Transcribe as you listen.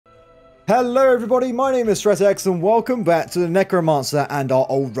Hello everybody, my name is RTS and welcome back to the Necromancer and our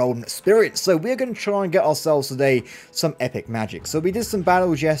old rolling experience. So we're going to try and get ourselves today some epic magic. So we did some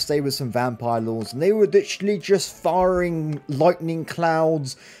battles yesterday with some vampire lords and they were literally just firing lightning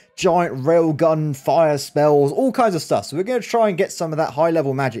clouds, giant railgun fire spells, all kinds of stuff. So we're going to try and get some of that high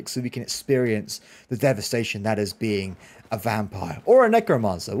level magic so we can experience the devastation that is being a vampire or a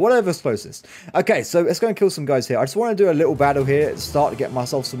necromancer, whatever's closest. Okay, so let's go and kill some guys here. I just want to do a little battle here at the start to get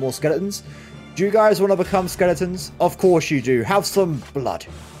myself some more skeletons. Do you guys want to become skeletons? Of course you do. Have some blood.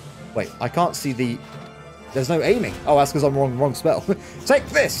 Wait, I can't see the... There's no aiming. Oh, that's because I'm wrong spell. Take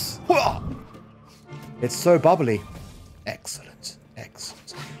this! It's so bubbly. Excellent. Excellent.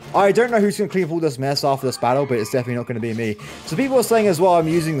 I don't know who's going to clean up all this mess after this battle, but it's definitely not going to be me. So people are saying as well I'm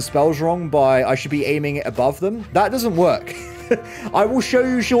using the spells wrong by I should be aiming it above them. That doesn't work. I will show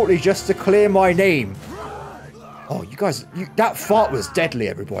you shortly just to clear my name. Oh, you guys, that fart was deadly,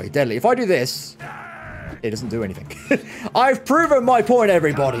 everybody. Deadly. If I do this, it doesn't do anything. I've proven my point,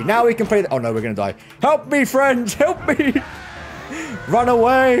 everybody. Now we can play the... Oh, no, we're going to die. Help me, friends. Help me. Run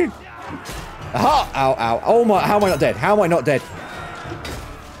away. Aha. Ow, ow. Oh, my. How am I not dead? How am I not dead?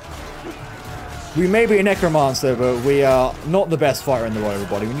 We may be a necromancer, but we are not the best fighter in the world,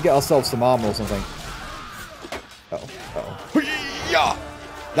 everybody. We need to get ourselves some armor or something. Yeah,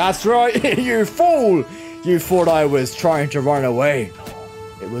 that's right, you fool! You thought I was trying to run away.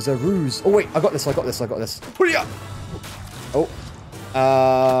 It was a ruse. Oh wait, I got this.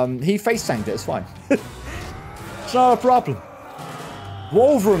 Oh, he face tanked it. It's fine. It's not a problem.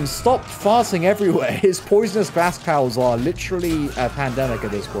 Wolverine, stop farting everywhere. His poisonous glass clouds are literally a pandemic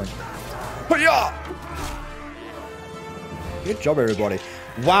at this point. Good job, everybody.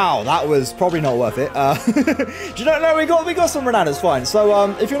 Wow, that was probably not worth it. Do you know, we got some renown, it's fine.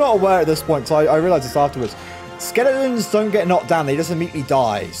 So, if you're not aware at this point, so I realized this afterwards, skeletons don't get knocked down, they just immediately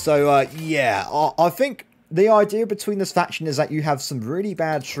die. So, yeah, I think the idea between this faction is that you have some really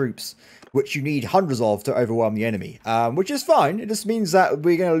bad troops, which you need hundreds of to overwhelm the enemy, which is fine. It just means that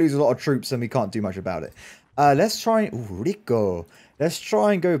we're going to lose a lot of troops and we can't do much about it. Let's try and... Ooh, Rico. Let's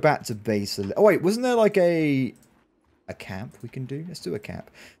try and go back to base a little. Oh, wait, wasn't there like a camp we can do? Let's do a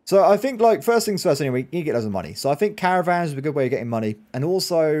camp. So I think, like, first things first, anyway, you need to get loads of money. So I think caravans is a good way of getting money. And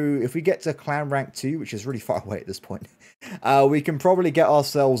also, if we get to clan rank 2, which is really far away at this point, we can probably get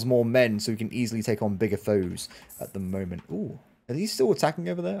ourselves more men so we can easily take on bigger foes at the moment. Ooh, are these still attacking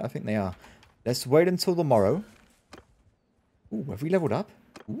over there? I think they are. Let's wait until tomorrow. Ooh, have we leveled up?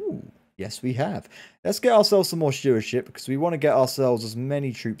 Ooh. Yes, we have. Let's get ourselves some more stewardship because we want to get ourselves as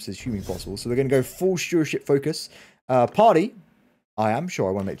many troops as humanly possible. So we're going to go full stewardship focus. Party. I am sure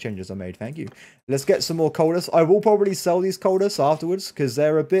I want to make changes I made. Thank you. Let's get some more coldus. I will probably sell these coldus afterwards because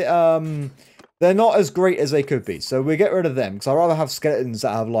they're a bit, they're not as great as they could be. So we'll get rid of them because I'd rather have skeletons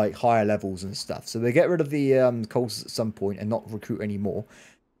that have like higher levels and stuff. So we'll get rid of the coldus at some point and not recruit any more.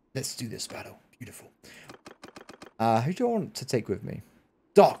 Let's do this battle. Beautiful. Who do I want to take with me?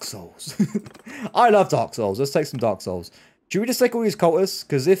 Dark Souls. I love Dark Souls. Let's take some Dark Souls. Should we just take all these cultists?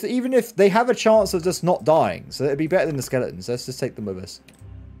 Because even if they have a chance of just not dying, so it'd be better than the skeletons. Let's just take them with us.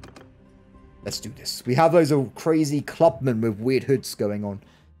 Let's do this. We have those crazy clubmen with weird hoods going on.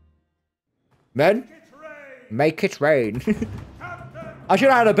 Men, make it rain. I should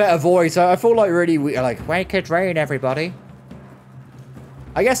have had a better voice. I feel like really like make it rain, everybody.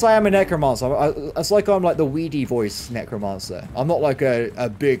 I guess I am a necromancer. It's like I'm like the weedy voice necromancer. I'm not like a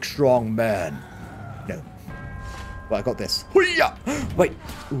big, strong man. No. But I got this. Wait.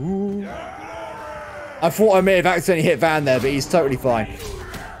 Ooh. I thought I may have accidentally hit Van there, but he's totally fine.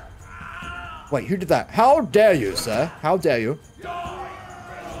 Wait, who did that? How dare you, sir? How dare you?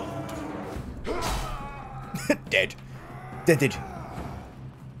 Dead. Dead.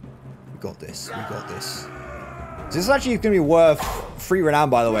 We got this. We got this. So this is actually going to be worth 3 renown,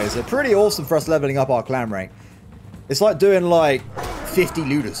 by the way. So pretty awesome for us leveling up our clan rank. It's like doing like 50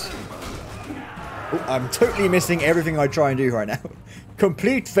 looters. Oh, I'm totally missing everything I try and do right now.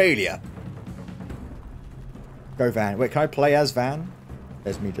 Complete failure. Go Van. Wait, can I play as Van?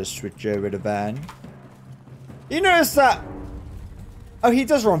 Let me just switch over to Van. You notice that? Oh, he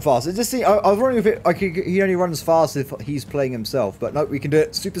does run fast. It just seems, I was wondering if he only runs fast if he's playing himself. But no, we can do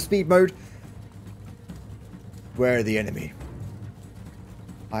it. Super speed mode. Where are the enemy?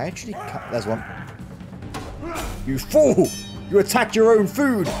 I actually can't. There's one. You fool! You attacked your own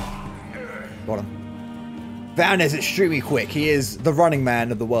food! Got him. Van is extremely quick. He is the running man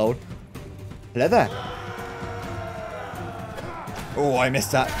of the world. Hello there. Oh, I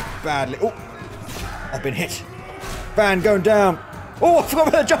missed that badly. Oh, I've been hit. Van going down. Oh, I forgot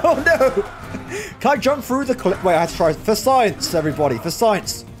about the jump. Oh, no. Can I jump through the cliff? Wait, I had to try. For science, everybody. For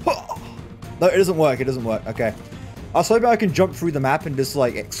science. No, it doesn't work. It doesn't work. Okay. I was hoping I can jump through the map and just,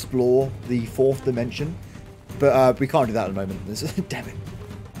 like, explore the 4th dimension. But we can't do that at the moment. Damn it.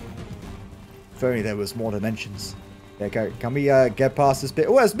 If only there was more dimensions. There you go. Can we get past this bit?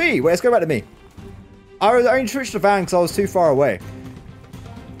 Oh, it's me. Wait, let's go back to me. I only switched to Van because I was too far away.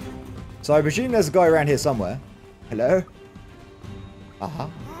 So I presume there's a guy around here somewhere. Hello? Uh-huh.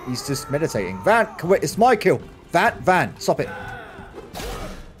 He's just meditating. Van, wait, it's my kill. Van, stop it.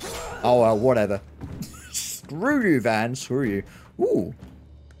 Oh, well, whatever. Screw you, Van. Screw you. Ooh.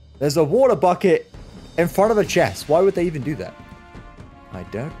 There's a water bucket in front of a chest. Why would they even do that? I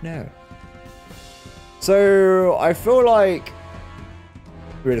don't know. So, I feel like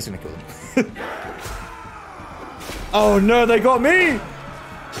we're just going to kill them. Oh, no, they got me.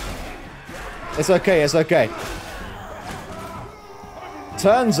 It's okay. It's okay.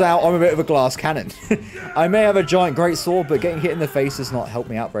 Turns out I'm a bit of a glass cannon. I may have a giant greatsword, but getting hit in the face does not help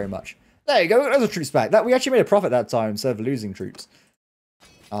me out very much. There you go. There's a troops back. We actually made a profit that time instead of losing troops.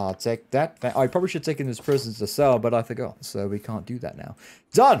 I'll take that. I probably should have taken this prisoners to sell, but I forgot. So we can't do that now.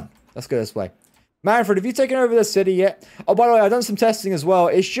 Done. Let's go this way. Manfred, have you taken over the city yet? Oh, by the way, I've done some testing as well.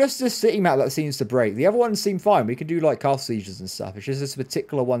 It's just this city map that seems to break. The other ones seem fine. We can do like castle sieges and stuff. It's just this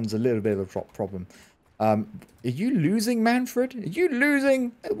particular one's a little bit of a problem. Are you losing, Manfred? Are you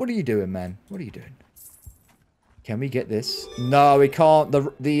losing? What are you doing, man? What are you doing? Can we get this? No, we can't.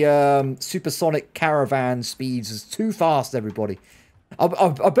 The supersonic caravan speeds is too fast, everybody.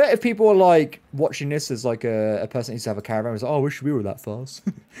 I bet if people are like watching this as like a person who used to have a caravan, was like, oh, I wish we were that fast.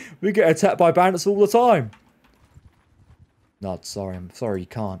 We get attacked by bandits all the time. No, sorry, I'm sorry, you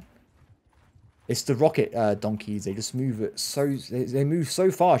can't. It's the rocket donkeys. They just move it so they move so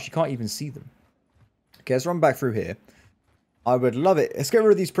fast you can't even see them. Okay, let's run back through here. I would love it. Let's get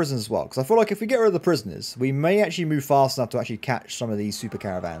rid of these prisoners as well, because I feel like if we get rid of the prisoners, we may actually move fast enough to actually catch some of these super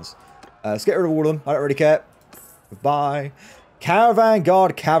caravans. Let's get rid of all of them. I don't really care. Goodbye. Caravan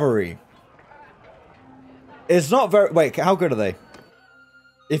Guard Cavalry. It's not very... Wait, how good are they?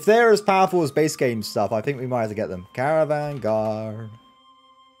 If they're as powerful as base game stuff, I think we might have to get them. Caravan Guard.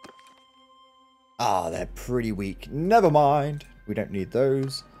 Ah, they're pretty weak. Never mind. We don't need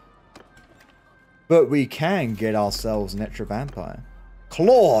those. But we can get ourselves an extra vampire.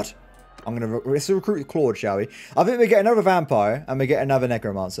 Claude! Let's recruit Claude, shall we? I think we get another vampire, and we get another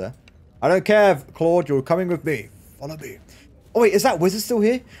necromancer. I don't care, Claude, you're coming with me. Follow me. Oh wait, is that wizard still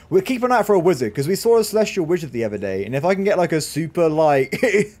here? We're keeping an eye out for a wizard, because we saw a celestial wizard the other day, and if I can get like a super, like...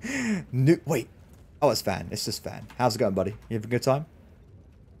 Wait. Oh, it's Van. It's just Van. How's it going, buddy? You having a good time?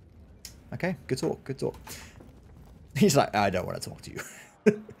 Okay, good talk, good talk. He's like, I don't want to talk to you.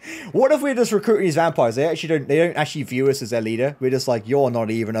 What if we're just recruiting these vampires? They don't actually view us as their leader. We're just like, you're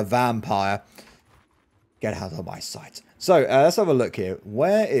not even a vampire. Get out of my sight. So, let's have a look here.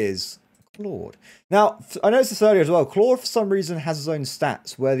 Where is Claude? Now, I noticed this earlier as well. Claude, for some reason, has his own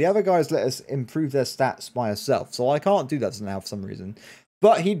stats, where the other guys let us improve their stats by herself. So I can't do that now for some reason.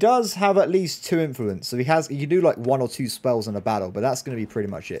 But he does have at least 2 influence. So he can do like 1 or 2 spells in a battle, but that's going to be pretty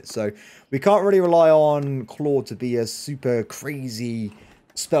much it. So we can't really rely on Claude to be a super crazy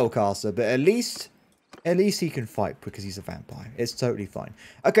spellcaster, but at least he can fight because he's a vampire. It's totally fine.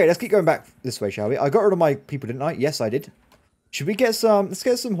 Okay, let's keep going back this way, shall we? I got rid of my people, didn't I? Yes, I did. Should we get some... Let's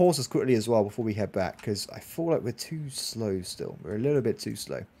get some horses quickly as well before we head back, because I feel like we're too slow still. We're a little bit too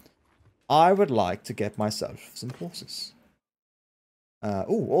slow. I would like to get myself some horses.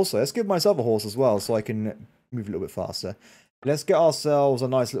 Oh, also, let's give myself a horse as well so I can move a little bit faster. Let's get ourselves a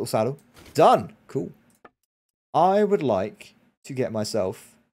nice little saddle. Done! Cool. I would like to get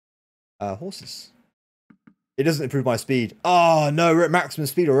myself horses. It doesn't improve my speed. Oh, no, we're at maximum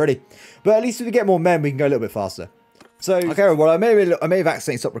speed already. But at least if we get more men, we can go a little bit faster. So, okay, well, I may have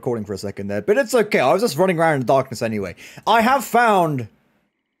accidentally stopped recording for a second there, but it's okay. I was just running around in the darkness anyway. I have found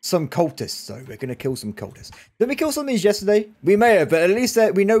some cultists, so we're going to kill some cultists. Did we kill some of these yesterday? We may have, but at least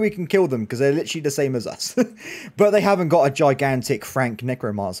we know we can kill them because they're literally the same as us. But they haven't got a gigantic Frank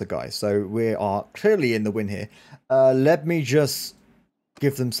Necromancer guy, so we are clearly in the win here. Let me just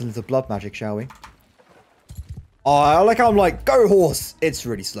give them some little blood magic, shall we? Oh, I like how I'm like, go horse! It's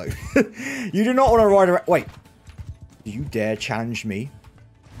really slow. You do not want to ride around... Wait. Do you dare challenge me?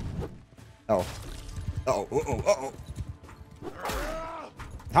 Oh. Uh-oh, uh-oh, uh-oh.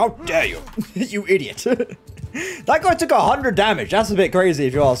 How dare you? You idiot. That guy took 100 damage. That's a bit crazy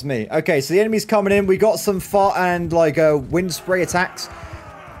if you ask me. Okay, so the enemy's coming in. We got some fart and like wind spray attacks.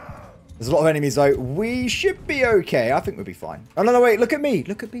 There's a lot of enemies though. We should be okay. I think we'll be fine. Oh, no, wait. Look at me.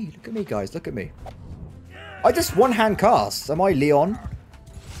 Look at me. Look at me, guys. Look at me. I just one-hand cast. Am I Leon?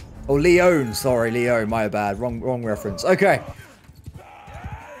 Oh, Leon. Sorry, Leon. My bad. Wrong reference. Okay.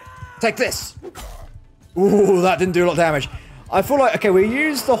 Take this. Ooh, that didn't do a lot of damage. I feel like, okay, we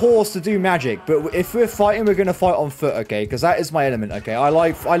use the horse to do magic, but if we're fighting, we're going to fight on foot, okay? Because that is my element, okay? I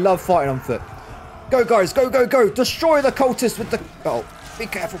love fighting on foot. Go, guys, go, go, go. Destroy the cultist with the... Oh, be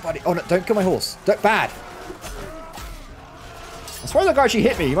careful, buddy. Oh, no, don't kill my horse. Bad. I swear that guy actually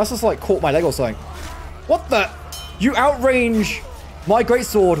hit me. He must have, like, caught my leg or something. What the... You outrange my great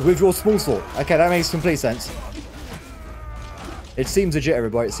sword with your small sword. Okay, that makes complete sense. It seems legit,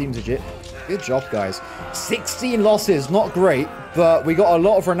 everybody. It seems legit. Good job, guys. 16 losses. Not great, but we got a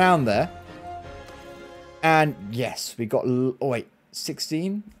lot of renown there. And, yes, we got... Oh, wait.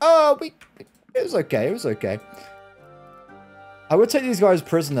 16? Oh, it was okay. It was okay. I would take these guys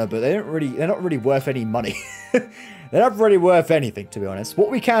prisoner, but they're not really worth any money. They're not really worth anything, to be honest. What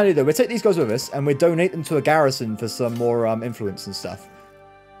we can do, though, we take these guys with us, and we donate them to a garrison for some more influence and stuff.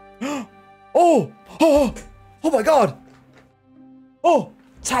 Oh! Oh! Oh my god! Oh!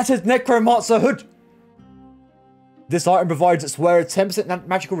 Tattered Necromancer hood! This item provides its wearer 10%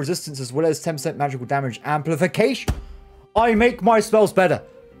 magical resistance as well as 10% magical damage amplification. I make my spells better.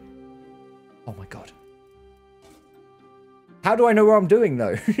 Oh my god. How do I know what I'm doing,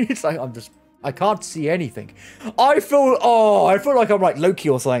 though? It's like I can't see anything. I feel like I'm like Loki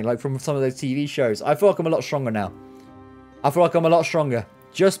or something, like from some of those TV shows. I feel like I'm a lot stronger now. I feel like I'm a lot stronger.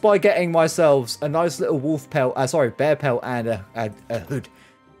 Just by getting myself a nice little wolf pelt, bear pelt and a hood.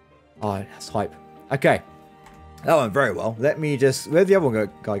 Oh, that's hype. Okay. That went very well. Let me just... Where'd the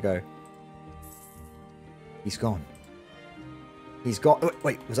other guy go? He's gone. He's gone. Oh,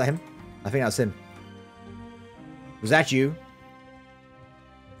 wait, was that him? I think that's him. Was that you?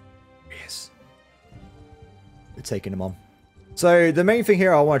 Yes. We're taking him on. So, the main thing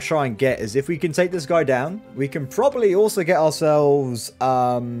here I want to try and get is if we can take this guy down, we can probably also get ourselves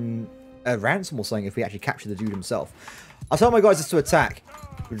a ransom or something if we actually capture the dude himself. I'll tell my guys just to attack.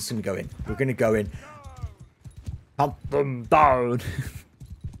 We're just going to go in. We're going to go in. Hunt them down.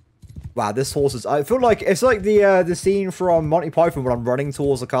 Wow, this horse is... I feel like... It's like the scene from Monty Python when I'm running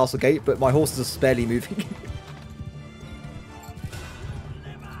towards the castle gate, but my horse is just barely moving.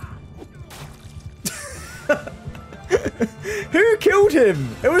 Who killed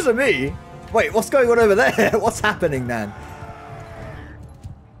him? It wasn't me. Wait, what's going on over there? What's happening, man?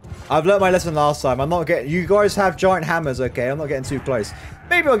 I've learnt my lesson last time. I'm not getting... You guys have giant hammers, okay? I'm not getting too close.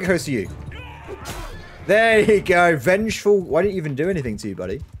 Maybe I'll get close to you. There you go. Vengeful. Why didn't you even do anything to you,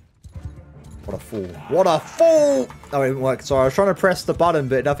 buddy? What a fool. What a fool! Oh, it didn't work. Sorry, I was trying to press the button,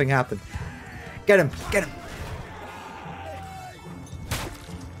 but nothing happened. Get him. Get him.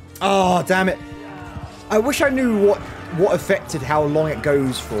 Oh, damn it. I wish I knew what affected how long it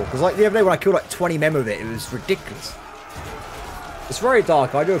goes for. Because like the other day when I killed like 20 men with it was ridiculous. It's very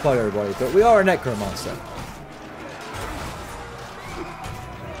dark. I do apologize, everybody. But we are a Necromancer.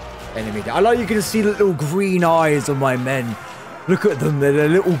 Enemy down. I like you can see the little green eyes of my men. Look at them. They're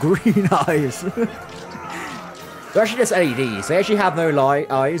little green eyes. They're actually just LEDs. They actually have no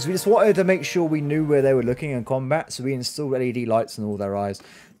eyes. We just wanted to make sure we knew where they were looking in combat. So we installed LED lights in all their eyes.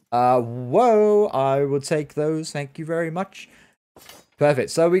 Whoa, I will take those. Thank you very much.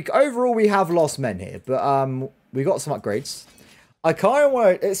 Perfect. So overall we have lost men here, but we got some upgrades. I kind of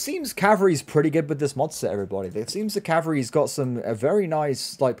want. It seems cavalry's pretty good with this mod set, everybody. It seems the cavalry's got a very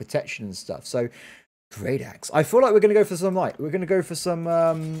nice like protection and stuff. So great axe. I feel like we're gonna go for some we're gonna go for some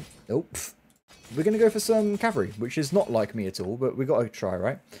we're gonna go for some cavalry, which is not like me at all, but we got to try,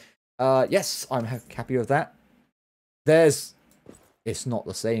 right? Yes, I'm happy with that. It's not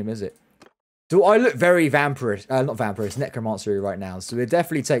the same, is it? Do I look very vampirish? Not vampirish, necromancer right now. So we'll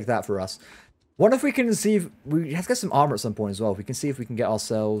definitely take that for us. Wonder if we can see if we have to get some armor at some point as well. If we can see if we can get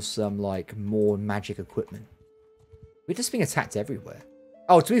ourselves some like more magic equipment. We're just being attacked everywhere.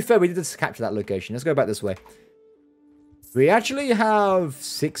 Oh, to be fair, we did just capture that location. Let's go back this way. We actually have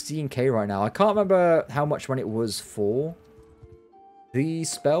 16k right now. I can't remember how much money it was for the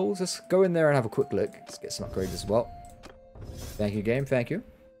spells. Let's go in there and have a quick look. Let's get some upgrades as well. Thank you, game. Thank you.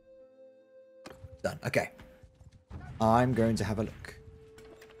 Done. Okay. I'm going to have a look.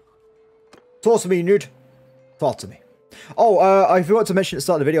 Talk to me, nude. Talk to me. Oh, I forgot to mention at the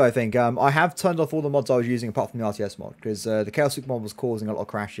start of the video, I think. I have turned off all the mods I was using apart from the RTS mod, because the Chaos Week mod was causing a lot of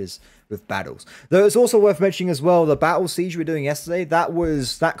crashes with battles. Though it's also worth mentioning as well, the battle siege we were doing yesterday,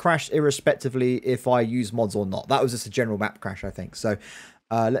 that crashed irrespectively if I use mods or not. That was just a general map crash, I think. So,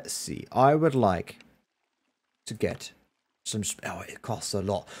 let's see. I would like to get some... Oh, it costs a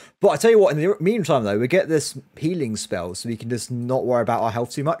lot. But I tell you what, in the meantime, though, we get this healing spell, so we can just not worry about our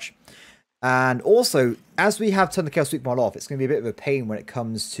health too much. And also, as we have turned the Chaos Week mod off, it's going to be a bit of a pain when it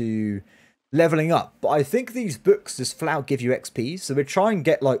comes to leveling up. But I think these books just flat out give you XP. So we try and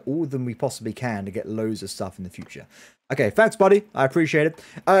get like all of them we possibly can to get loads of stuff in the future. Okay, thanks, buddy. I appreciate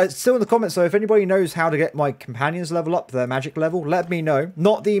it. Still in the comments, so if anybody knows how to get my companions level up, their magic level, let me know.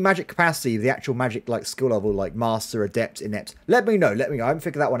 Not the magic capacity, the actual magic like skill level, like master, adept, inept. Let me know. Let me know. I haven't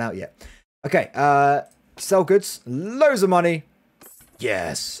figured that one out yet. Okay, sell goods. Loads of money.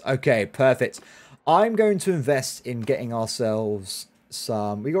 Yes. Okay, perfect. I'm going to invest in getting ourselves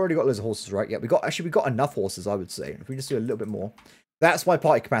some... We already got loads of horses, right? Yeah, we got enough horses, I would say. If we just do a little bit more. That's my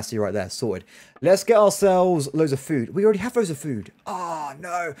party capacity right there, sorted. Let's get ourselves loads of food. We already have loads of food. Oh,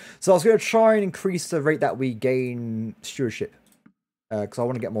 no. So I was going to try and increase the rate that we gain stewardship. Because I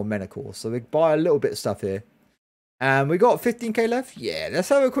want to get more men, of course. So we buy a little bit of stuff here. And we got 15k left? Yeah, let's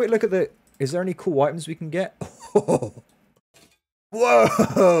have a quick look at the... Is there any cool items we can get?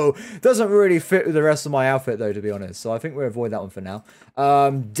 Whoa! Doesn't really fit with the rest of my outfit, though, to be honest. So I think we'll avoid that one for now.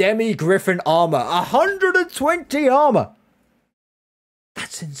 Demi-Griffin armor. 120 armor!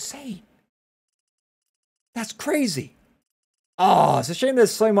 That's insane. That's crazy. Oh, it's a shame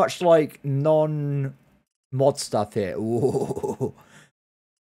there's so much, like, non-mod stuff here. Ooh.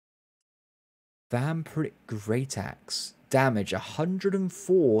 Vampiric Great Axe. Damage,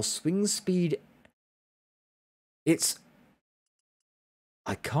 104. Swing speed. It's...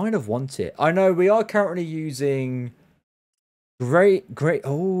 I kind of want it. I know we are currently using... Great...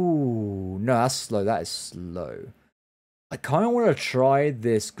 Oh, no, that's slow. That is slow. I kind of want to try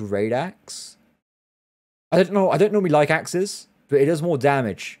this Great Axe. I don't know. I don't normally like axes, but it does more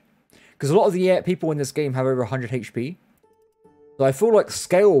damage. Because a lot of the people in this game have over 100 HP. So I feel like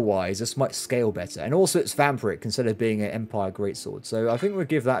scale-wise, this might scale better. And also it's vampiric instead of being an Empire Greatsword. So I think we'll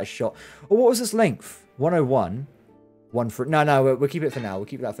give that a shot. Oh, what was this length? 101. One for... No, we'll keep it for now. We'll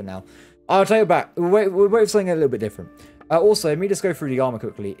keep that for now. I'll take it back. We'll wait for something a little bit different. Also, let me just go through the armor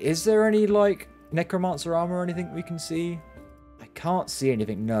quickly. Is there any, like... Necromancer armor or anything we can see? I can't see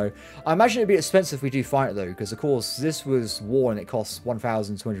anything, no. I imagine it'd be expensive if we do fight it though, because of course this was war and it costs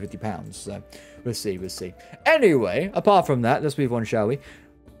 £1,250, so we'll see. Anyway, apart from that, let's move on, shall we?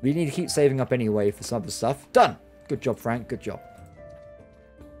 We need to keep saving up anyway for some other stuff. Done! Good job, Frank, good job.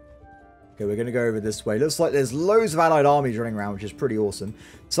 Okay, we're going to go over this way. Looks like there's loads of allied armies running around, which is pretty awesome.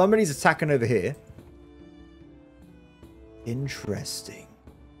 Somebody's attacking over here. Interesting.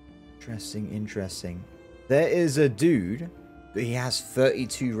 Interesting. There is a dude, but he has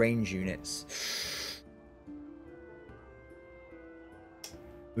 32 range units.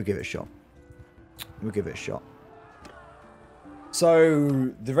 We'll give it a shot.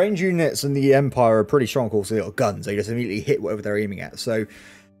 So, the range units in the Empire are pretty strong, of course. They've got guns. They just immediately hit whatever they're aiming at. So,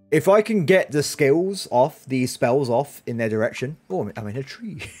 if I can get the skills off, these spells off in their direction. Oh, I'm in a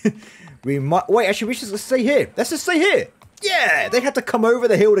tree. We might... Wait, actually, we should just stay here. Let's just stay here. Yeah, they had to come over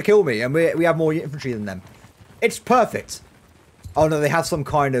the hill to kill me, and we have more infantry than them. It's perfect. Oh no, they have some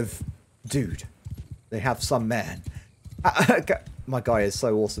kind of dude. They have some man. My guy is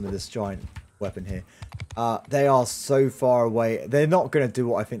so awesome with this giant weapon here. They are so far away. They're not going to do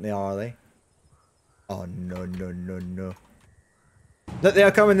what I think they are they? Oh no. Look, they are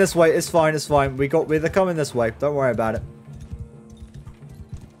coming this way. It's fine. They're coming this way. Don't worry about it.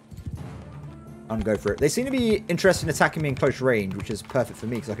 I'm going to go for it. They seem to be interested in attacking me in close range, which is perfect for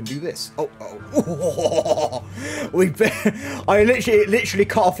me because I can do this. Oh. I literally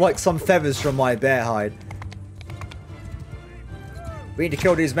cut off like some feathers from my bear hide. We need to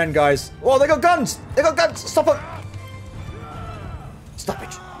kill these men, guys. Oh, they got guns! Stop them! Stop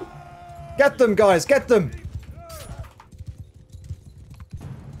it! Get them, guys! Get them!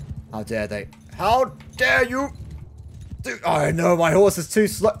 How dare they? How dare you? Oh no, my horse is too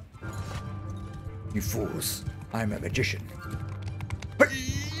slow. You fools. I'm a magician.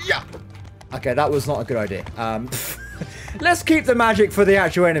 Yeah. Okay, that was not a good idea. Let's keep the magic for the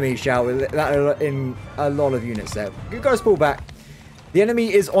actual enemy, shall we? That are in a lot of units there. You guys pull back. The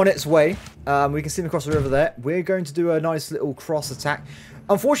enemy is on its way. We can see them across the river there. We're going to do a nice little cross attack.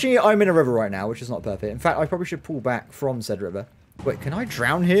 Unfortunately, I'm in a river right now, which is not perfect. In fact, I probably should pull back from said river. Wait, can I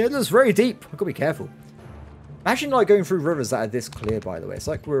drown here? That's very deep. I've got to be careful. Imagine, like, going through rivers that are this clear, by the way. It's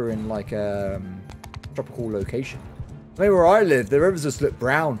like we're in, like, tropical location. I mean, where I live, the rivers just look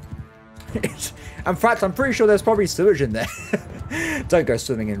brown. In fact, I'm pretty sure there's probably sewage in there. Don't go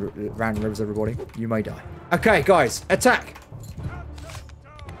swimming in random rivers, everybody. You may die. Okay, guys, attack.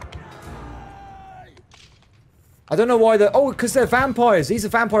 I don't know why they're... Oh, because they're vampires. These are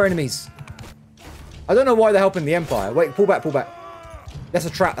vampire enemies. I don't know why they're helping the Empire. Wait, pull back. That's a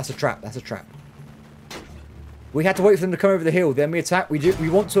trap. We had to wait for them to come over the hill. Then we attack. We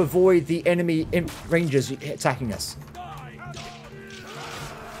want to avoid the enemy rangers attacking us.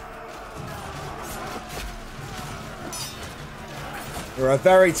 You're a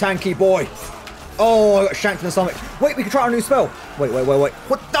very tanky boy. Oh, I got shanked in the stomach. Wait, we can try a new spell. Wait.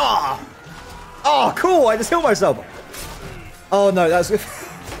 What the? Oh, cool. I just healed myself. Oh, no, that's good.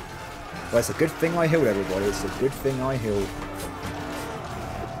 Well, it's a good thing I healed, everybody. It's a good thing I healed.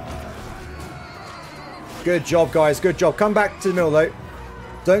 Good job, guys. Good job. Come back to the middle, though.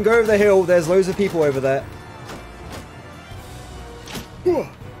 Don't go over the hill. There's loads of people over there. I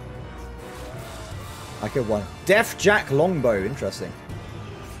killed one. Death Jack Longbow. Interesting.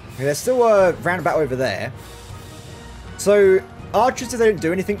 Okay, there's still a roundabout over there. So, archers, if they don't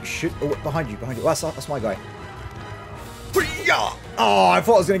do anything, should... Oh, behind you. Well, that's my guy. Oh, I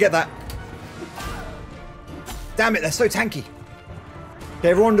thought I was going to get that. Damn it, they're so tanky. Okay,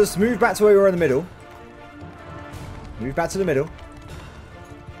 everyone just move back to where we were in the middle. Move back to the middle.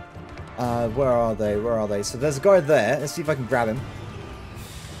 Where are they? Where are they? So there's a guy there. Let's see if I can grab him.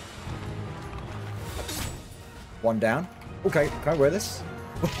 One down. Okay, can I wear this?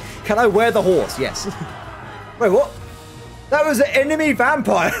 Can I wear the horse? Yes. Wait, what? That was an enemy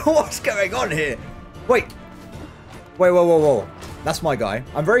vampire. What's going on here? Wait. Whoa. That's my guy.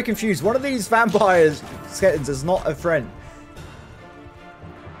 I'm very confused. One of these vampires skeletons is not a friend.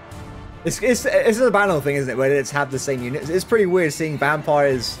 It's a Bannerlord thing, isn't it? Where it's have the same units. It's pretty weird seeing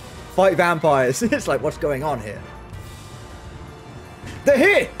vampires fight vampires. It's like, what's going on here? They're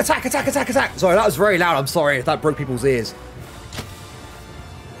here! Attack! Sorry, that was very loud. I'm sorry if that broke people's ears.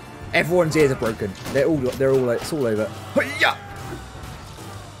 Everyone's ears are broken. They're all, it's all over. Yeah.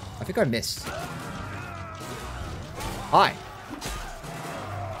 I think I missed. Hi.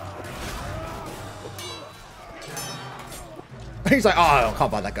 He's like, oh, I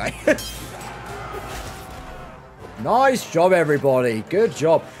can't find that guy. Nice job, everybody. Good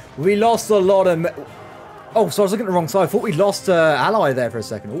job. We lost a lot of... Oh, so I was looking at the wrong side. I thought we lost an ally there for a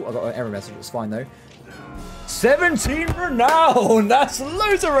second. Oh, I got an error message. It's fine, though. 17 renown! That's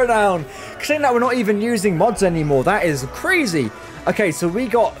loads of renown! Saying that we're not even using mods anymore. That is crazy. Okay, so we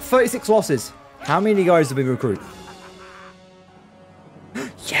got 36 losses. How many guys did we recruit?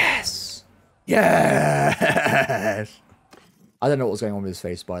 Yes! Yes! I don't know what was going on with his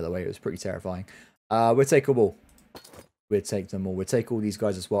face, by the way. It was pretty terrifying. We'll take them all. We'll take them all. We'll take all these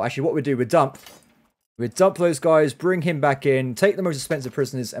guys as well. Actually, what we'll do, we'll dump. We'll dump those guys, bring him back in, take the most expensive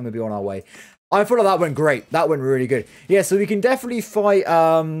prisoners, and we'll be on our way. I thought that went great. That went really good. Yeah, so we can definitely fight,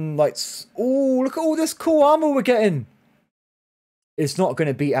 like... Oh, look at all this cool armor we're getting. It's not going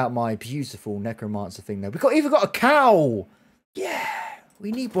to beat out my beautiful Necromancer thing, though. We've even got a cow. Yeah,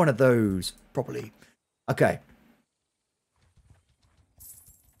 we need one of those, probably. Okay.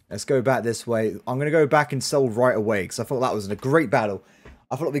 Let's go back this way. I'm going to go back and sell right away, because I thought that was a great battle.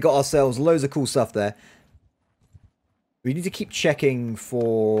 I thought we got ourselves loads of cool stuff there. We need to keep checking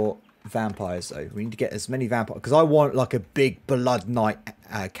for vampires, though. We need to get as many vampires, because I want, like, a big Blood Knight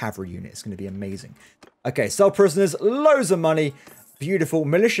cavalry unit. It's going to be amazing. Okay, sell prisoners. Loads of money. Beautiful.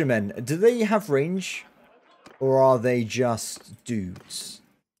 Militiamen. Do they have range? Or are they just dudes?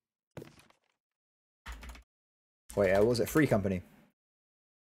 Wait, what was it? Free company.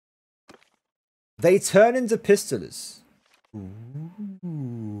 They turn into pistolers.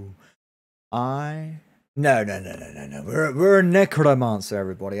 Ooh. No. We're a necromancer,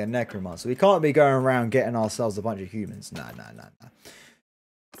 everybody. A necromancer. We can't be going around getting ourselves a bunch of humans. No.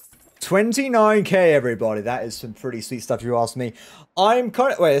 29k, everybody. That is some pretty sweet stuff, if you ask me. I'm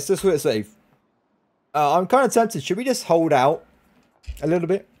kind of... Wait, is this what it says? I'm kind of tempted. Should we just hold out a little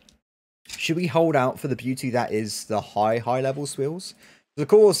bit? Should we hold out for the beauty that is the high level spills? Of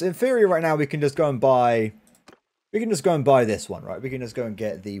course, in theory, right now we can just go and buy. We can just go and buy this one, right? We can just go and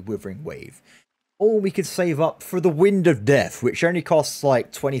get the Withering Wave, or we could save up for the Wind of Death, which only costs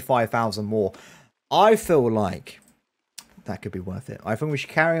like 25,000 more. I feel like that could be worth it. I think we should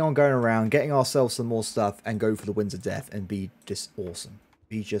carry on going around, getting ourselves some more stuff, and go for the Winds of Death and be just awesome.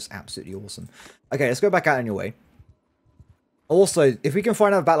 Be just absolutely awesome. Okay, let's go back out anyway. Also, if we can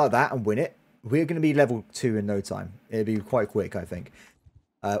find out a battle like that and win it, we're going to be level 2 in no time. It'll be quite quick, I think.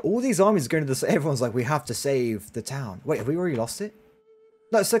 All these armies are going to the... Everyone's like, we have to save the town. Wait, have we already lost it?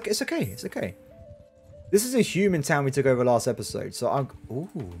 No, it's okay. It's okay. This is a human town we took over last episode. So I'm... Ooh.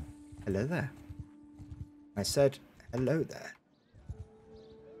 Hello there. I said hello there.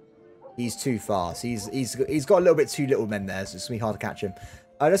 He's too fast. He's got a little bit too little men there. So it's going to be hard to catch him.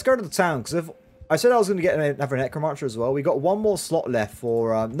 Let's go to the town. Because if... I said I was going to get another Necromancer as well. We got one more slot left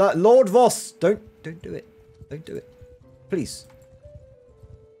for... No, Lord Voss! Don't do it. Don't do it. Please.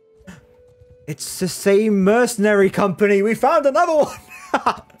 It's the same mercenary company. We found another one.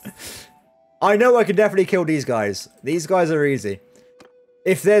 I know I can definitely kill these guys. These guys are easy.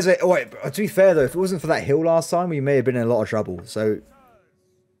 If there's a... Oh, wait, to be fair, though, if it wasn't for that hill last time, we may have been in a lot of trouble. So,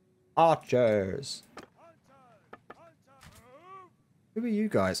 Archers. Who are you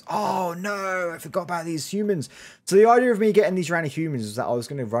guys? Oh no, I forgot about these humans. So the idea of me getting these random humans is that I was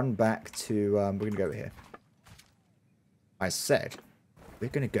going to run back to, we're going to go over here. I said, we're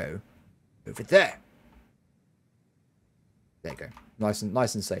going to go over there. There you go. Nice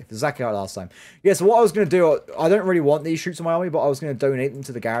and safe. Exactly like last time. Yeah, so what I was going to do, I don't really want these troops in my army, but I was going to donate them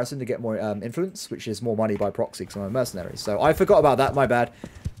to the garrison to get more influence, which is more money by proxy because I'm a mercenary. So I forgot about that, my bad.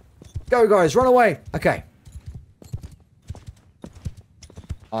 Go guys, run away. Okay.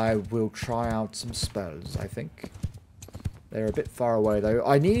 I will try out some spells, I think. They're a bit far away, though.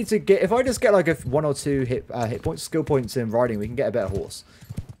 I need to get... If I just get, like, a 1 or 2 hit points, skill points in riding, we can get a better horse.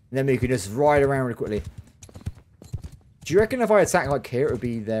 And then we can just ride around really quickly. Do you reckon if I attack, like, here, it would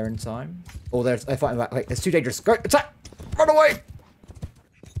be there in time? Or they're fighting back. Like, it's too dangerous. Go! Attack! Run away!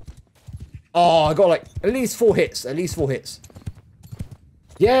 Oh, I got, like, at least 4 hits. At least 4 hits.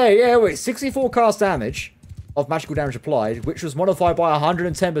 Yeah, wait. 64 cast damage of magical damage applied, which was modified by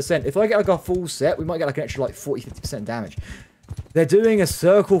 110%. If I get like a full set, we might get like an extra like 40-50% damage. They're doing a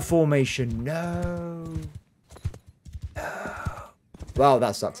circle formation. No. Wow,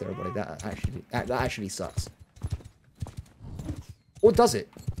 that sucks, everybody. That actually sucks. Or does it?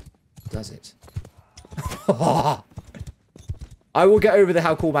 Does it? I will get over the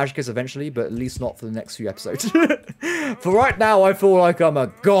how cool magic is eventually, but at least not for the next few episodes. For right now, I feel like I'm a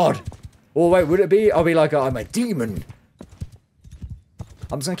god. Or wait, would it be? I'll be like, I'm a demon.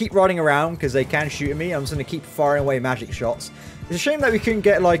 I'm just going to keep riding around because they can shoot at me. I'm just going to keep firing away magic shots. It's a shame that we couldn't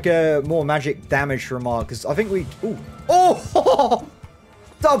get like more magic damage from our... Because I think we... Ooh. Oh!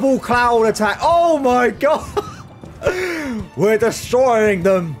 Double cloud attack. Oh my god. We're destroying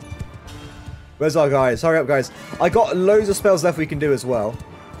them. Where's our guys? Hurry up, guys. I got loads of spells left we can do as well.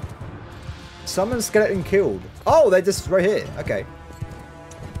 Summon skeleton killed. Oh, they're just right here. Okay.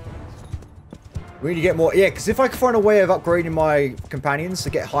 We need to get more... Yeah, because if I can find a way of upgrading my companions to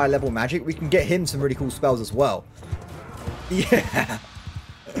get higher level magic, we can get him some really cool spells as well. Yeah.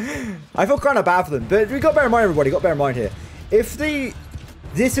 I feel kind of bad for them. But we got to bear in mind, everybody. Got to bear in mind here. If the...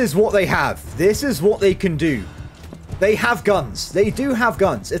 This is what they have. This is what they can do. They have guns. They do have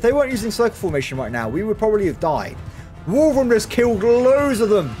guns. If they weren't using circle formation right now, we would probably have died. Wolverine just killed loads of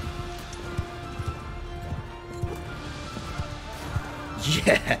them.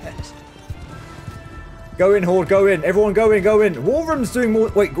 Yes. Go in, Horde, go in. Everyone go in, go in. Wolverine's doing more...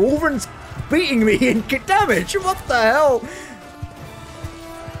 Wait, Wolverine's beating me in damage. What the hell?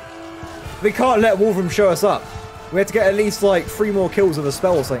 We can't let Wolverine show us up. We have to get at least, like, 3 more kills with a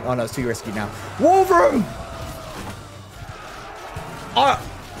spell or something. Oh, no, it's too risky now. Wolverine!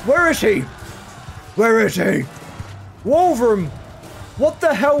 Where is he? Where is he? Wolverine! What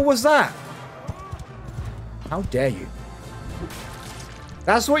the hell was that? How dare you?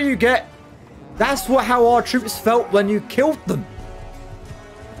 That's what you get. That's how our troops felt when you killed them.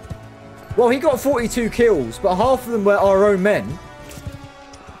 Well, he got 42 kills, but half of them were our own men.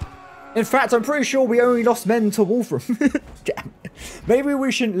 In fact, I'm pretty sure we only lost men to Wolverine. Maybe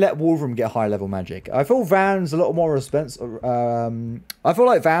we shouldn't let Wolverine get high level magic. I feel Van's a lot more responsible. I feel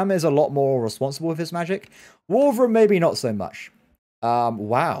like Van is a lot more responsible with his magic. Wolverine, maybe not so much.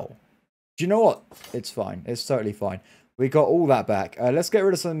 Wow. Do you know what? It's fine. It's totally fine. We got all that back. Let's get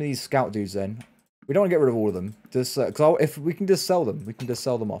rid of some of these scout dudes then. We don't want to get rid of all of them. Just cause if we can just sell them, we can just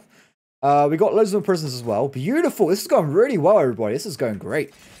sell them off. We got loads of prisoners as well. Beautiful. This is going really well, everybody. This is going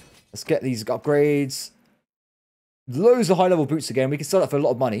great. Let's get these upgrades. Loads of high-level boots again. We can sell that for a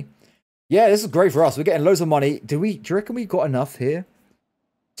lot of money. Yeah, this is great for us. We're getting loads of money. Do you reckon we got enough here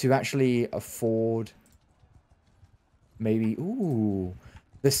to actually afford maybe... Ooh,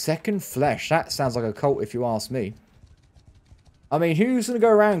 the second flesh. That sounds like a cult if you ask me. I mean, who's going to go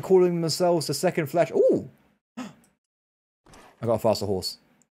around calling themselves the second flesh? Ooh! I got a faster horse.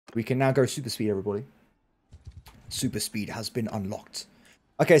 We can now go super speed, everybody. Super speed has been unlocked.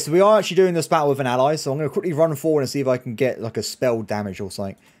 Okay, so we are actually doing this battle with an ally, so I'm going to quickly run forward and see if I can get, like, a spell damage or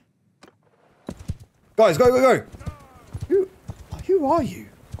something. Guys, go, go, go! Who are you?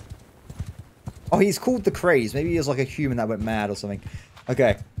 Oh, he's called the Craze. Maybe he's like a human that went mad or something.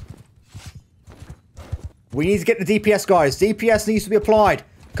 Okay. We need to get the DPS, guys. DPS needs to be applied.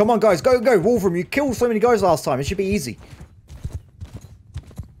 Come on, guys. Go, go. Wolverine, you killed so many guys last time. It should be easy.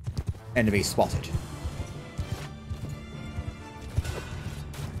 Enemy spotted.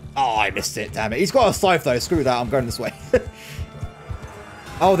 Oh, I missed it. Damn it. He's got a scythe, though. Screw that. I'm going this way.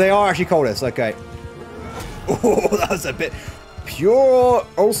 Oh, they are actually coldest. Okay. Oh, that was a bit... Pure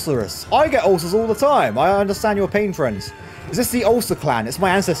ulcerous. I get ulcers all the time. I understand your pain, friends. Is this the Ulster clan? It's my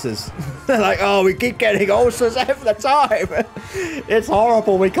ancestors. They're like, oh, we keep getting ulcers every the time. It's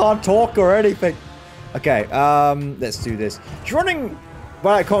horrible. We can't talk or anything. Okay, let's do this. She's running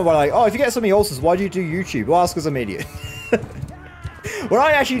by that comment by like, oh, if you get so many ulcers, why do you do YouTube? Well, ask because I'm an idiot. When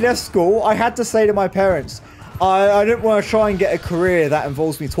I actually left school, I had to say to my parents, I didn't want to try and get a career that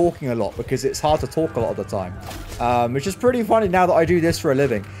involves me talking a lot because it's hard to talk a lot of the time. Which is pretty funny now that I do this for a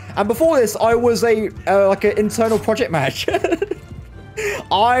living. And before this, I was like an internal project manager.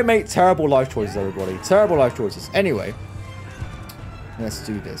 I make terrible life choices, everybody. Terrible life choices. Anyway, let's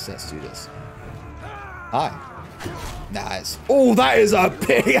do this. Let's do this. Hi. Nice. Oh, that is a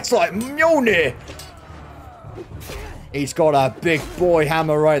big... That's like Mjolnir. He's got a big boy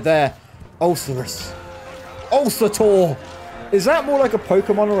hammer right there. Ulcerus. Ulcertor. Is that more like a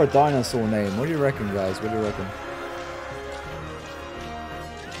Pokemon or a dinosaur name? What do you reckon, guys? What do you reckon?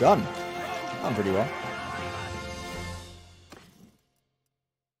 Done. Done pretty well.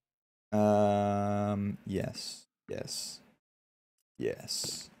 Yes. Yes.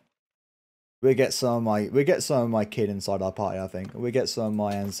 Yes. We get some of my kid inside our party, I think. We get some of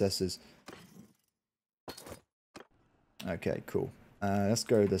my ancestors. Okay, cool. Let's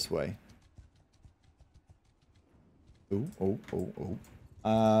go this way. Ooh.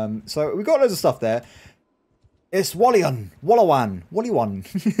 So we got loads of stuff there. It's Wallawan.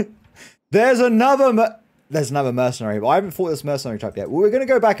 There's another mercenary, but I haven't fought this mercenary type yet. Well, we're going to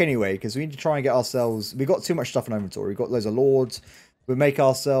go back anyway, because we need to try and get ourselves... We've got too much stuff in inventory. We've got loads of lords. We'll make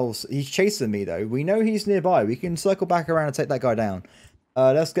ourselves... He's chasing me, though. We know he's nearby. We can circle back around and take that guy down.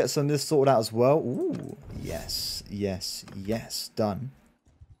 Let's get some of this sorted out as well. Ooh, yes. Done.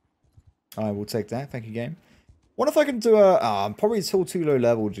 I will take that. Thank you, game. What if I can do a... I'm probably still too low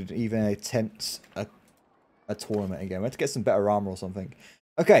level to even attempt a tournament again. We have to get some better armor or something.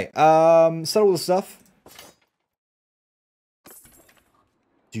 Okay, sell all the stuff.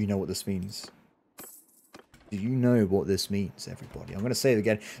 Do you know what this means? Do you know what this means, everybody? I'm going to say it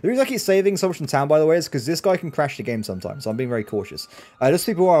again. The reason I keep saving so much in town, by the way, is because this guy can crash the game sometimes. So I'm being very cautious. Just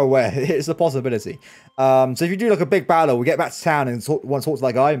so people are aware, it's a possibility. So if you do like a big battle, we get back to town and want to talk to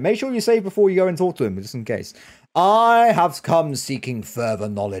that guy, make sure you save before you go and talk to him, just in case. I have come seeking further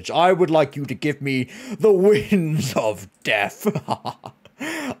knowledge. I would like you to give me the winds of death.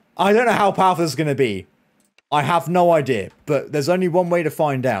 I don't know how powerful this is going to be. I have no idea, but there's only one way to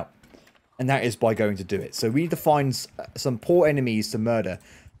find out. And that is by going to do it. So we need to find some poor enemies to murder.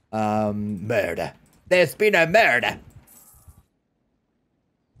 Murder. There's been a murder.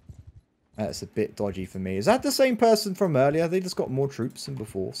 That's a bit dodgy for me. Is that the same person from earlier? They just got more troops than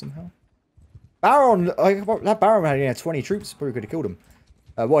before somehow. Baron, that Baron had 20 troops. Probably could have killed him.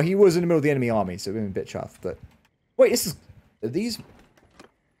 Well, he was in the middle of the enemy army, so it would have been a bit chuffed. But wait, this is... Are these...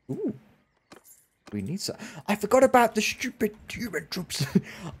 Ooh. We need some... I forgot about the stupid human troops.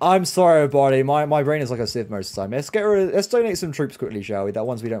 I'm sorry, everybody. My brain is like a sieve most of the time. Let's donate some troops quickly, shall we? That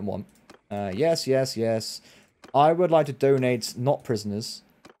ones we don't want. Yes. I would like to donate not prisoners.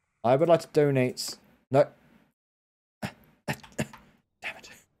 I would like to donate... No. Damn it.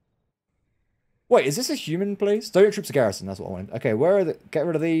 Wait, is this a human place? Donate troops to garrison. That's what I wanted. Okay, where are the... Get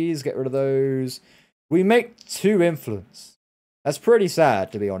rid of these. Get rid of those. We make 2 influence. That's pretty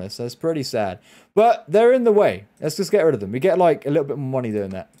sad, to be honest. That's pretty sad. But they're in the way. Let's just get rid of them. We get, like, a little bit more money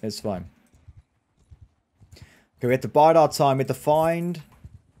doing that. It's fine. Okay, we have to bide our time. We have to find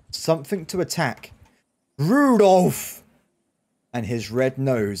something to attack. Rudolph! And his red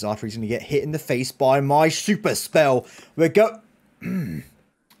nose after he's going to get hit in the face by my super spell. We're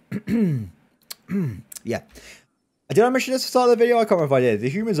yeah. Did I mention this at the start of the video? I can't remember if I did. The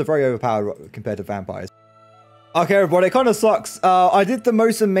humans are very overpowered compared to vampires. Okay, everybody, it kind of sucks. I did the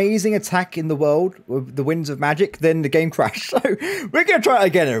most amazing attack in the world with the winds of magic, then the game crashed. So we're going to try it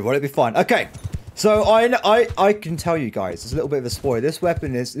again, everybody. It'll be fine. Okay, so I can tell you guys, it's a little bit of a spoiler. This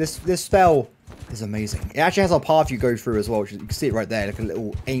weapon is, this spell is amazing. It actually has a path you go through as well, which you can see it right there, like a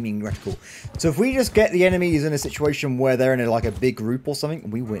little aiming reticle. So if we just get the enemies in a situation where they're in like a big group or something,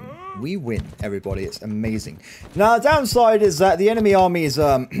 we win. We win, everybody. It's amazing. Now, the downside is that the enemy army is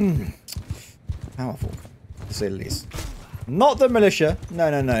powerful. To say the least. Not the militia. No.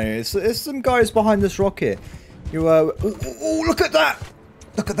 It's some guys behind this rock here. You oh, look at that!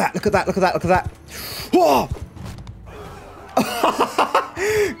 Look at that! Whoa!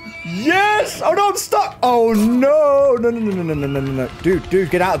 Yes! Oh no, I'm stuck! Oh no! No. Dude,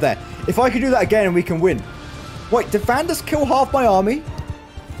 get out of there. If I could do that again, we can win. Wait, did Van just kill half my army?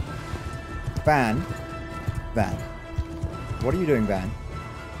 Van. What are you doing, Van?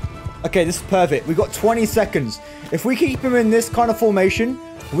 Okay, this is perfect. We've got 20 seconds. If we keep him in this kind of formation,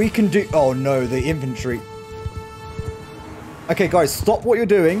 we can do... Oh no, the infantry. Okay, guys, stop what you're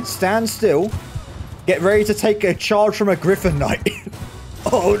doing. Stand still. Get ready to take a charge from a Griffin Knight.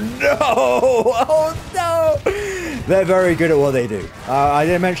 Oh, no. Oh, no. They're very good at what they do. I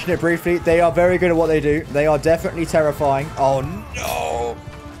didn't mention it briefly. They are very good at what they do. They are definitely terrifying. Oh, no.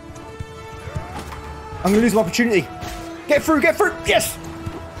 I'm going to lose my opportunity. Get through, get through. Yes.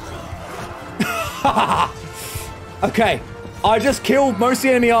 Okay. I just killed most of the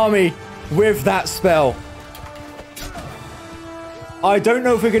enemy army with that spell. I don't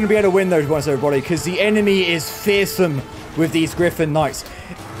know if we're going to be able to win those ones, everybody, because the enemy is fearsome with these Griffin Knights.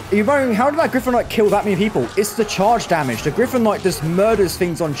 You're wondering, how did that Griffin Knight kill that many people? It's the charge damage. The Griffin Knight just murders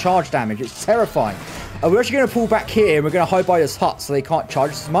things on charge damage. It's terrifying. We're actually going to pull back here, and we're going to hide by this hut so they can't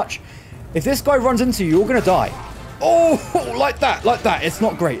charge us as much. If this guy runs into you, you're going to die. Oh, like that, like that. It's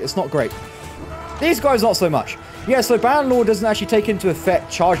not great. It's not great. These guys, not so much. Yeah, so Bannerlord doesn't actually take into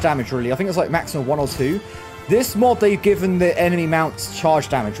effect charge damage, really. I think it's like maximum 1 or 2. This mod, they've given the enemy mounts charge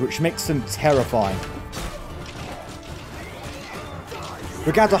damage, which makes them terrifying.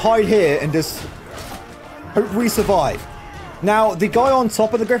 We're going to have to hide here and just hope we survive. Now, the guy on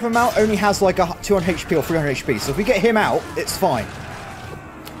top of the Griffin mount only has like a 200 HP or 300 HP. So if we get him out, it's fine.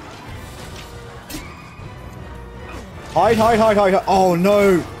 Hide, hide, hide, hide, hide. Oh,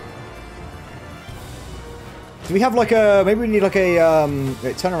 no. Do we have like a... Maybe we need like a...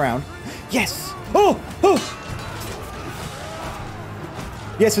 Wait, turn around. Yes. Oh, oh.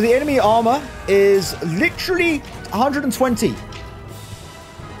 Yeah, so the enemy armor is literally 120.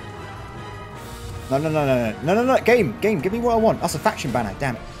 No, no, no, no, no, no, no, no, game, give me what I want. That's a faction banner,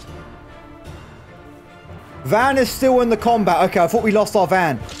 damn it. Van is still in the combat. Okay, I thought we lost our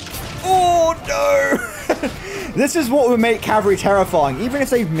van. Oh, no. This is what would make cavalry terrifying. Even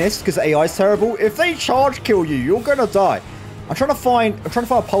if they've missed because the AI is terrible, if they charge kill you, you're going to die. I'm trying to find a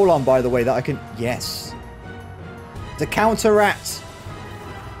polearm, by the way, that I can... Yes. To counteract.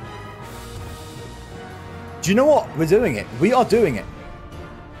 Do you know what? We're doing it. We are doing it.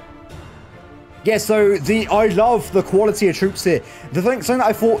 Yeah, so I love the quality of troops here. Something that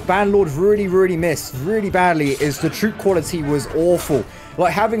I thought Bannerlord really missed really badly is the troop quality was awful.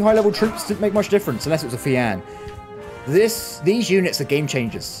 Like, having high-level troops didn't make much difference unless it was a Fian. These units are game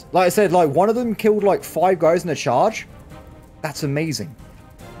changers. Like I said, like, one of them killed, like, 5 guys in a charge. That's amazing.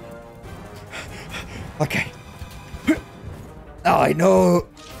 Okay. I know.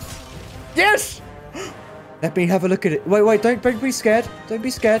 Yes! Let me have a look at it. Wait, don't be scared. Don't be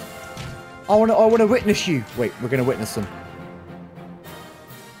scared. I want to witness you. Wait, we're going to witness them.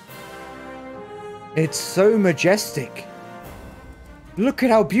 It's so majestic. Look at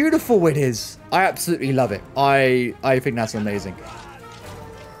how beautiful it is. I absolutely love it. I think that's amazing.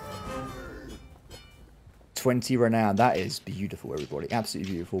 20 renown. That is beautiful, everybody.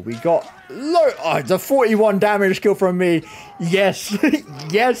 Absolutely beautiful. We got the 41 damage kill from me. Yes.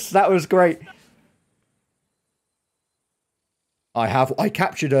 Yes, that was great. I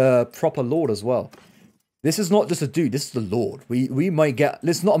captured a proper lord as well. This is not just a dude, this is the lord. We might get,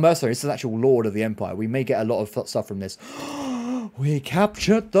 this is not a mercenary, this is an actual lord of the empire. We may get a lot of stuff from this. We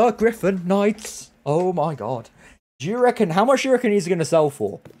captured the Griffin Knights. Oh my god. Do you reckon, how much do you reckon he's going to sell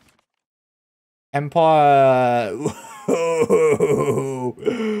for? Empire.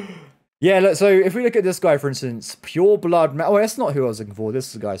 Yeah, look, so if we look at this guy, for instance, pure blood. Oh, that's not who I was looking for. This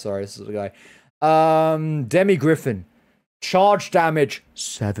is the guy, sorry, this is the guy. Demi Griffin. Charge damage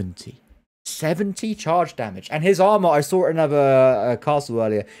 70. 70 charge damage. And his armor, I saw it in another castle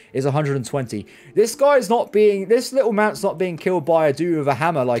earlier, is 120. This guy's not being, this little mount's not being killed by a dude with a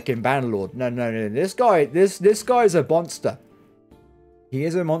hammer like in Bannerlord. No, no, no. This guy's a monster. He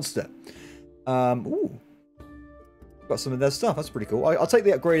is a monster. Ooh. Got some of their stuff. That's pretty cool. I'll take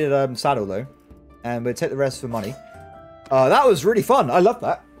the upgraded saddle though. And we'll take the rest for money. That was really fun. I love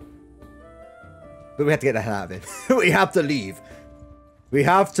that. But we have to get the hell out of it. We have to leave. We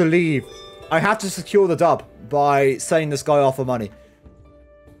have to leave. I have to secure the dub by selling this guy off for money.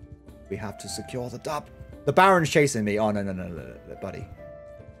 We have to secure the dub. The Baron's chasing me. Oh, no, no, no, no, no, buddy.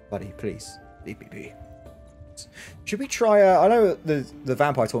 Buddy, please. Leave me be. Should we try... I know the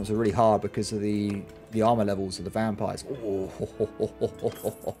vampire taunts are really hard because of the armor levels of the vampires. Oh.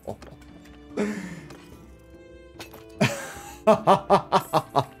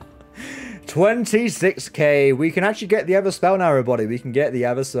 26k. We can actually get the other spell now, everybody. We can get the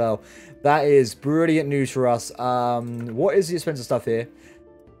other spell. That is brilliant news for us. What is the expensive stuff here?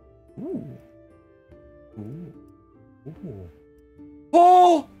 Ooh. Ooh. Ooh.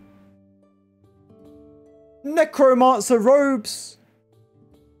 Oh! Necromancer robes.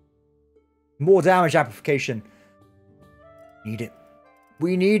 More damage amplification. Need it.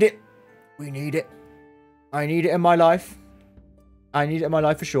 We need it. We need it. I need it in my life. I need it in my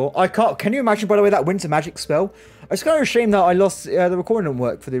life for sure. I can't. Can you imagine, by the way, that winter magic spell? It's kind of a shame that I lost the recording didn't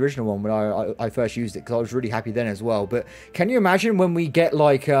work for the original one when I first used it because I was really happy then as well. But can you imagine when we get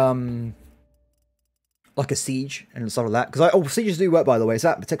like a siege and stuff like that? Because sieges do work, by the way. So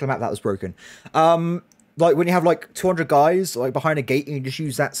that particular map that was broken. Like when you have like 200 guys like behind a gate and you just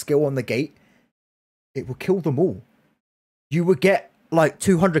use that skill on the gate, it will kill them all. You would get like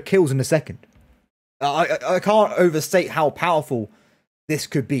 200 kills in a second. I can't overstate how powerful this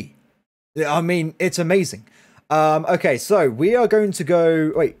could be. I mean, it's amazing. Okay, so we are going to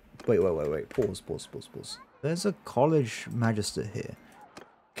go... Wait. Pause. There's a college magister here.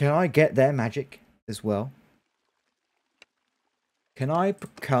 Can I get their magic as well? Can I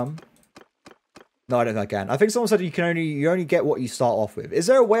become... No, I don't think I can. I think someone said you only get what you start off with. Is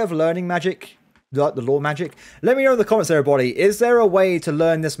there a way of learning magic? Like the lore magic? Let me know in the comments, everybody. Is there a way to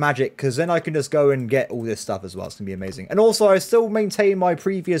learn this magic? Because then I can just go and get all this stuff as well. It's going to be amazing. And also, I still maintain my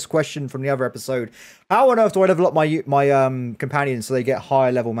previous question from the other episode. How on earth do I level up my companions so they get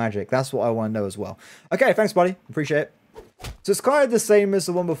higher level magic? That's what I want to know as well. Okay, thanks, buddy. Appreciate it. So it's kind of the same as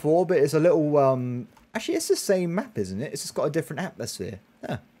the one before, but it's a little... Actually, it's the same map, isn't it? It's just got a different atmosphere.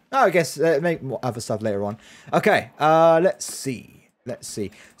 Yeah. Oh, I guess make more other stuff later on. Okay, let's see.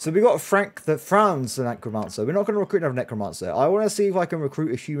 So we got Frank the Necromancer. We're not going to recruit another Necromancer. I want to see if I can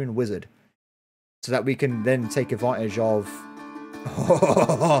recruit a human wizard. So that we can then take advantage of...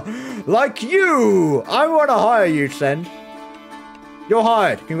 like you! I want to hire you, Send. You're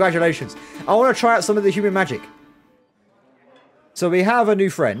hired. Congratulations. I want to try out some of the human magic. So we have a new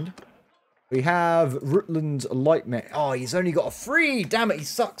friend. We have Rutland's Lightmare. Oh, he's only got a 3. Damn it, he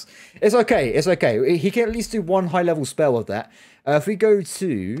sucks. It's okay. It's okay. He can at least do one high-level spell of that. If we go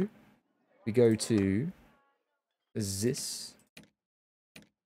to this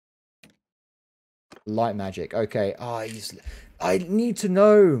light magic. Okay. I need to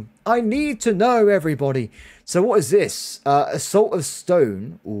know. I need to know, everybody. So what is this? Assault of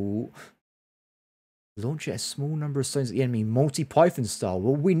Stone. Ooh. Launch a small number of stones at the enemy, multi-python style.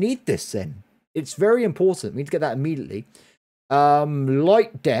 Well, we need this then. It's very important. We need to get that immediately.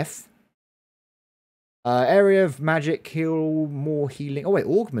 Light Death. Area of magic, heal, more healing. Oh wait,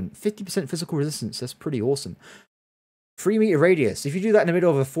 augment. 50% physical resistance. That's pretty awesome. 3-meter radius. If you do that in the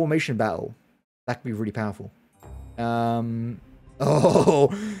middle of a formation battle, that could be really powerful. Oh,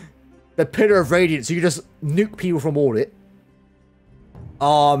 the Pillar of Radiance. You can just nuke people from orbit.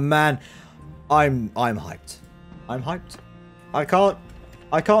 Oh man. I'm hyped. I'm hyped. I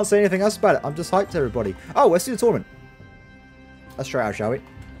can't say anything else about it. I'm just hyped, everybody. Oh, let's do the tournament. Let's try out, shall we?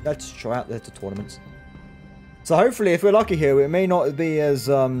 Let's try out the tournaments. So hopefully, if we're lucky here, it may not be as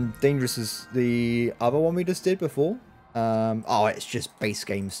dangerous as the other one we just did before. Oh, it's just base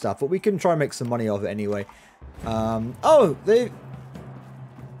game stuff, but we can try and make some money off it anyway. Oh, they've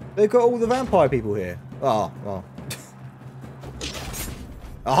got all the vampire people here. Oh, well.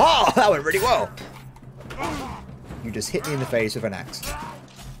 Aha! That went really well. You just hit me in the face with an axe.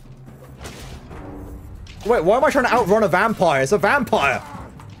 Wait, why am I trying to outrun a vampire? It's a vampire.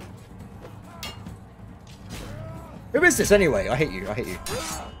 Who is this anyway? I hate you. I hate you.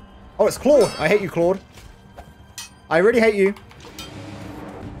 Oh, it's Claude. I hate you, Claude. I really hate you.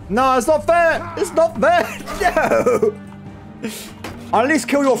 No, it's not fair. It's not fair. No. I'll at least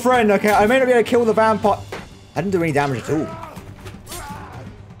kill your friend, okay? I may not be able to kill the vampire. I didn't do any damage at all.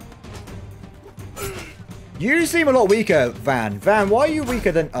 You seem a lot weaker, Van. Van, why are you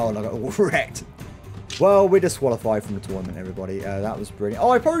weaker than... Oh, look, all wrecked. Well, we're disqualified from the tournament, everybody. That was brilliant.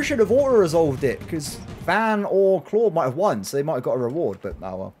 Oh, I probably should have auto-resolved it, because Van or Claude might have won, so they might have got a reward, but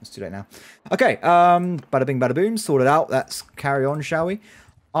oh well, it's too late now. Okay, bada bing, bada boom, sorted out. Let's carry on, shall we?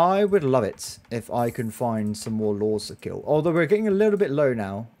 I would love it if I can find some more lords to kill. Although we're getting a little bit low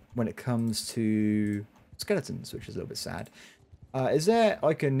now when it comes to skeletons, which is a little bit sad. Is there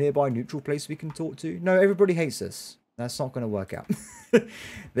like a nearby neutral place we can talk to? No, everybody hates us. That's not going to work out.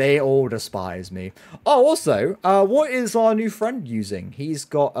 They all despise me. Oh, also, what is our new friend using? He's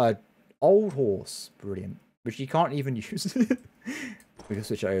got a old horse. Brilliant. Which he can't even use. We can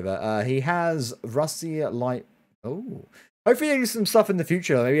switch it over. He has rusty light. Oh. Hopefully there's some stuff in the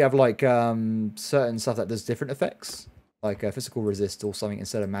future. Maybe have like certain stuff that does different effects. Like physical resist or something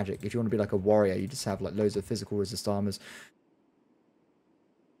instead of magic. If you want to be like a warrior, you just have like loads of physical resist armors.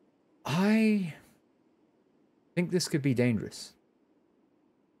 I think this could be dangerous.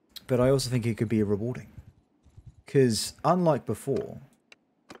 But I also think it could be rewarding. Because unlike before,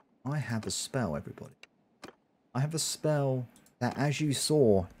 I have a spell, everybody. I have a spell that, as you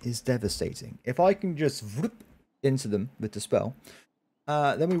saw, is devastating. If I can just whoop into them with the spell,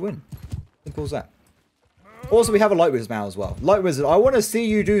 then we win. Simple as that. Also, we have a Light Wizard now as well. Light Wizard, I want to see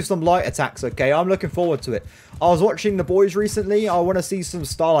you do some light attacks, okay? I'm looking forward to it. I was watching The Boys recently. I want to see some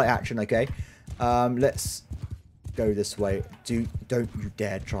Starlight action, okay? Let's go this way. Don't you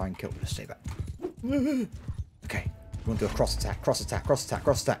dare try and kill me. Stay back. Okay. We want to do a cross attack, cross attack, cross attack,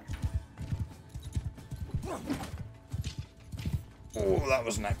 cross attack. Oh, that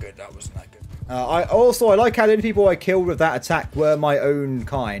wasn't that good. That wasn't that good. I like how the only people I killed with that attack were my own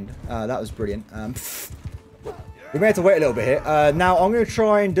kind. That was brilliant. We may have to wait a little bit here. Now, I'm going to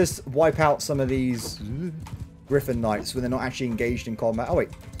try and just wipe out some of these Griffin Knights when they're not actually engaged in combat. Oh, wait.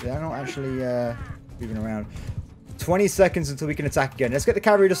 They're not actually moving around. 20 seconds until we can attack again. Let's get the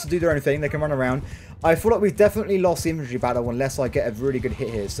cavalry just to do their own thing. They can run around. I feel like we've definitely lost the infantry battle unless I get a really good hit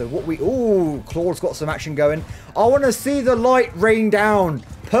here. So what we... Ooh, Claw's got some action going. I want to see the light rain down.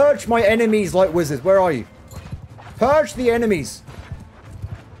 Purge my enemies, Light Wizards. Where are you? Purge the enemies.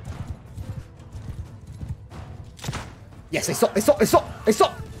 Yes, they stop, they stop, they stop, they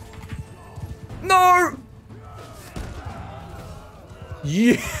stop. No!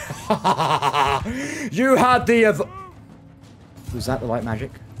 Yeah. You had the... Was that the light magic?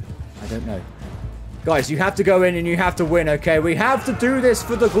 I don't know. Guys, you have to go in and you have to win, okay? We have to do this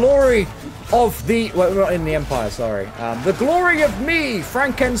for the glory of the... Well, we're not in the Empire, sorry. The glory of me,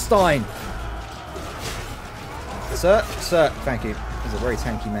 Frank Enstine. Sir, thank you. He's a very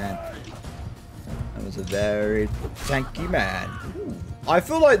tanky man. That was a very tanky man. I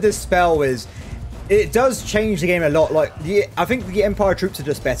feel like this spell is... It does change the game a lot. Like, I think the Empire troops are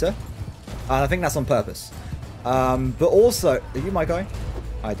just better. And I think that's on purpose. But also... Are you my guy?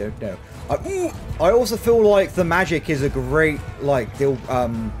 I don't know. I also feel like the magic is a great, like,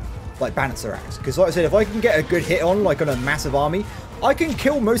 Bannerlord axe. Because, like I said, if I can get a good hit on, like, on a massive army, I can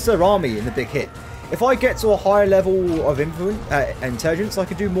kill most of their army in the big hit. If I get to a higher level of intelligence, I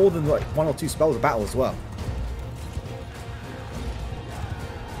can do more than, like, 1 or 2 spells of battle as well.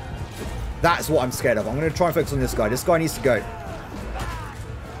 That's what I'm scared of. I'm going to try and focus on this guy. This guy needs to go.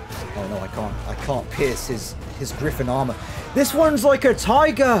 Oh, no, I can't. I can't pierce his griffin armor. This one's like a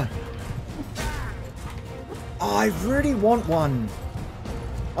tiger. Oh, I really want one.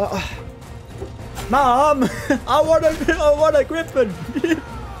 Mom, I want a griffin.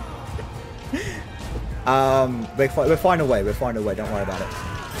 We'll find a way. We'll find a way. Don't worry about it.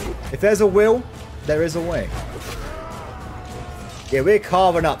 If there's a will, there is a way. Yeah, we're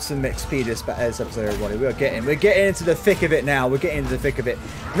carving up some XP this episode, everybody. We're getting into the thick of it now. We're getting into the thick of it.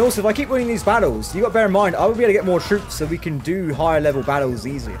 And also, if I keep winning these battles, you got to bear in mind, I will be able to get more troops so we can do higher level battles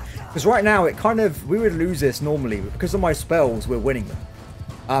easier. Because right now, it kind of, we would lose this normally, but because of my spells, we're winning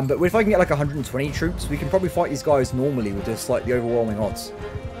them. But if I can get like 120 troops, we can probably fight these guys normally with just like the overwhelming odds.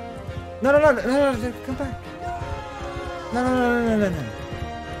 No, come back. No.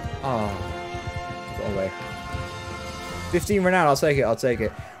 Oh, got away. 15 renown, I'll take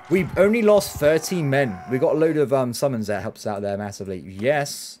it. We only lost 13 men. We got a load of summons that helps out there massively.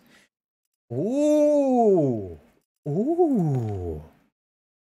 Yes. Ooh.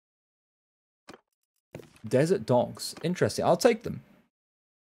 Desert dogs. Interesting. I'll take them.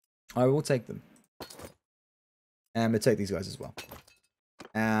 I will take them. And we'll take these guys as well.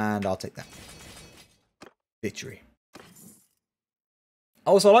 And I'll take that. Victory.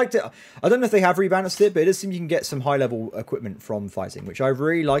 Also, I liked it. I don't know if they have rebalanced it, but it does seem you can get some high-level equipment from fighting, which I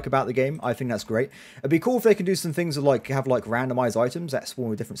really like about the game. I think that's great. It'd be cool if they can do some things like have like randomized items that spawn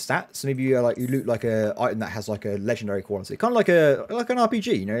with different stats. So maybe you loot like a item that has like a legendary quality, kind of like an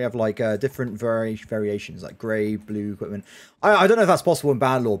RPG. You know, you have like different variations, like grey, blue equipment. I don't know if that's possible in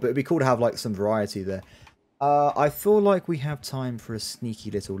Bannerlord, but it'd be cool to have like some variety there. I feel like we have time for a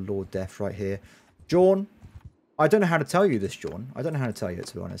sneaky little Lord Death right here, John. I don't know how to tell you this, John. I don't know how to tell you it,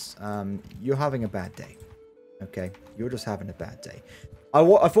 to be honest. You're having a bad day. Okay? You're just having a bad day. I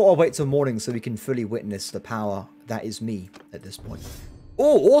thought I'll wait till morning so we can fully witness the power that is me at this point.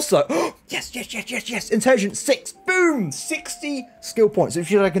 Oh, also... yes! Intelligence 6! Boom! 60 skill points. So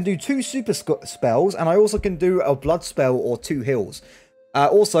if I can do 2 super spells, and I also can do a blood spell or 2 heals.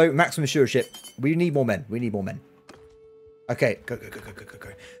 Also, maximum stewardship. We need more men. Okay, go.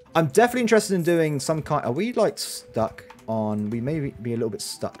 I'm definitely interested in doing some kind... Are we, like, stuck on... We may be a little bit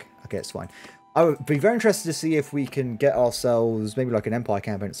stuck. Okay, it's fine. I would be very interested to see if we can get ourselves maybe, like, an Empire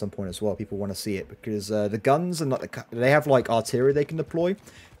campaign at some point as well. People want to see it. Because the guns and, like, they have, like, artillery they can deploy.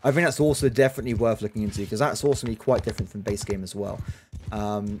 I think that's also definitely worth looking into. Because that's also going to be quite different from base game as well.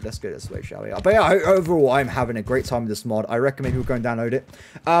 Let's go this way, shall we? But yeah, overall, I'm having a great time with this mod. I recommend people go and download it.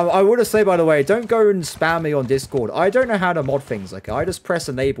 I would say, by the way, don't go and spam me on Discord. I don't know how to mod things. Okay, I just press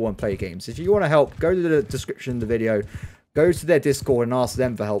enable and play games. If you want to help, go to the description of the video. Go to their Discord and ask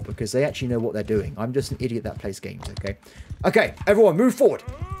them for help because they actually know what they're doing. I'm just an idiot that plays games, okay? Okay, everyone, move forward.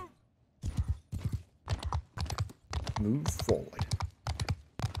 Move forward.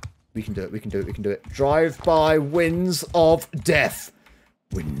 We can do it, we can do it, we can do it. Drive by winds of death.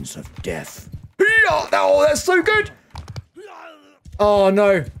 Winds of death. Oh, that's so good! Oh,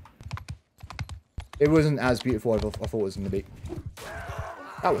 no. It wasn't as beautiful as I thought it was going to be.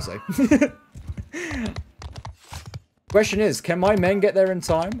 That was so. Question is, can my men get there in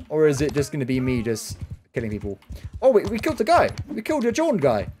time? Or is it just going to be me just killing people? Oh, we killed the guy. We killed your Jordan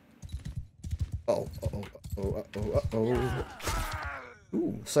guy.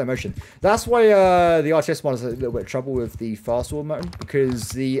 Ooh, slow motion. That's why the RTS mod is a little bit of trouble with the fast forward mode.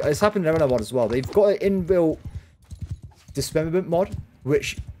 Because it's happened in another mod as well. They've got an inbuilt dismemberment mod.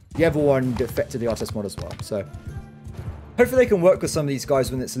 Which the other one affected the RTS mod as well. So hopefully they can work with some of these guys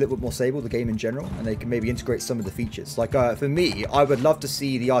when it's a little bit more stable, the game in general, and they can maybe integrate some of the features. Like, for me, I would love to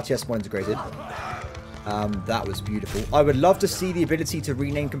see the RTS mod integrated. That was beautiful. I would love to see the ability to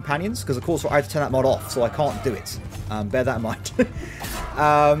rename companions, because of course I had to turn that mod off, so I can't do it. Bear that in mind.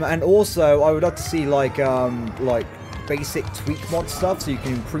 And also, I would love to see, like basic tweak mod stuff, so you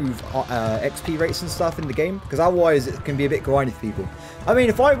can improve XP rates and stuff in the game, because otherwise it can be a bit grindy for people. I mean,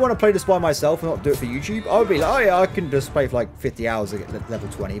 if I want to play this by myself and not do it for YouTube, I would be like, oh yeah, I can just play for like 50 hours to get level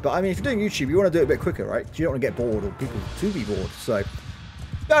 20. But I mean, if you're doing YouTube, you want to do it a bit quicker, right? You don't want to get bored or people to be bored. So,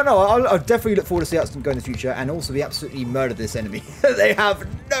 no, I'll definitely look forward to see how it's going to go in the future, and also we absolutely murdered this enemy. They have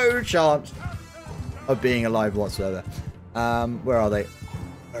no chance of being alive whatsoever. Where are they?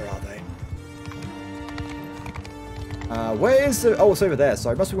 Where are they? Where is the... Oh, it's over there. So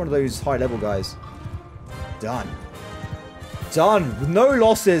it must be one of those high-level guys. Done. Done. With no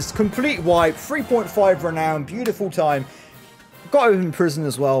losses. Complete wipe. 3.5 renown. Beautiful time. Got him in prison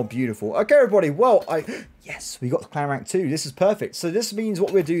as well. Beautiful. Okay, everybody. Well, yes, we got clan rank 2. This is perfect. So this means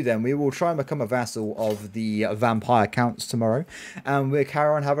what we'll do then, we will try and become a vassal of the vampire counts tomorrow. And we'll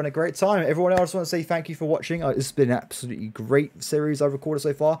carry on having a great time. Everyone else, I want to say thank you for watching. It's been an absolutely great series I've recorded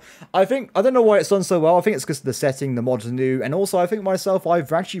so far. I don't know why it's done so well. I think it's because of the setting, the mods are new. And also, I think myself,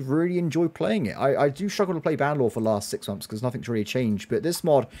 I've actually really enjoyed playing it. I do struggle to play Bannerlord for the last 6 months because nothing's really changed. But this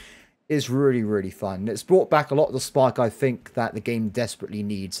mod is really, really fun. It's brought back a lot of the spark I think that the game desperately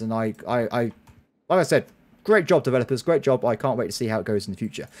needs. And like I said, great job, developers. Great job. I can't wait to see how it goes in the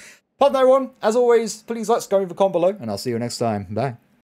future. Apart from that, everyone, as always, please like, subscribe, leave a comment below, and I'll see you next time. Bye.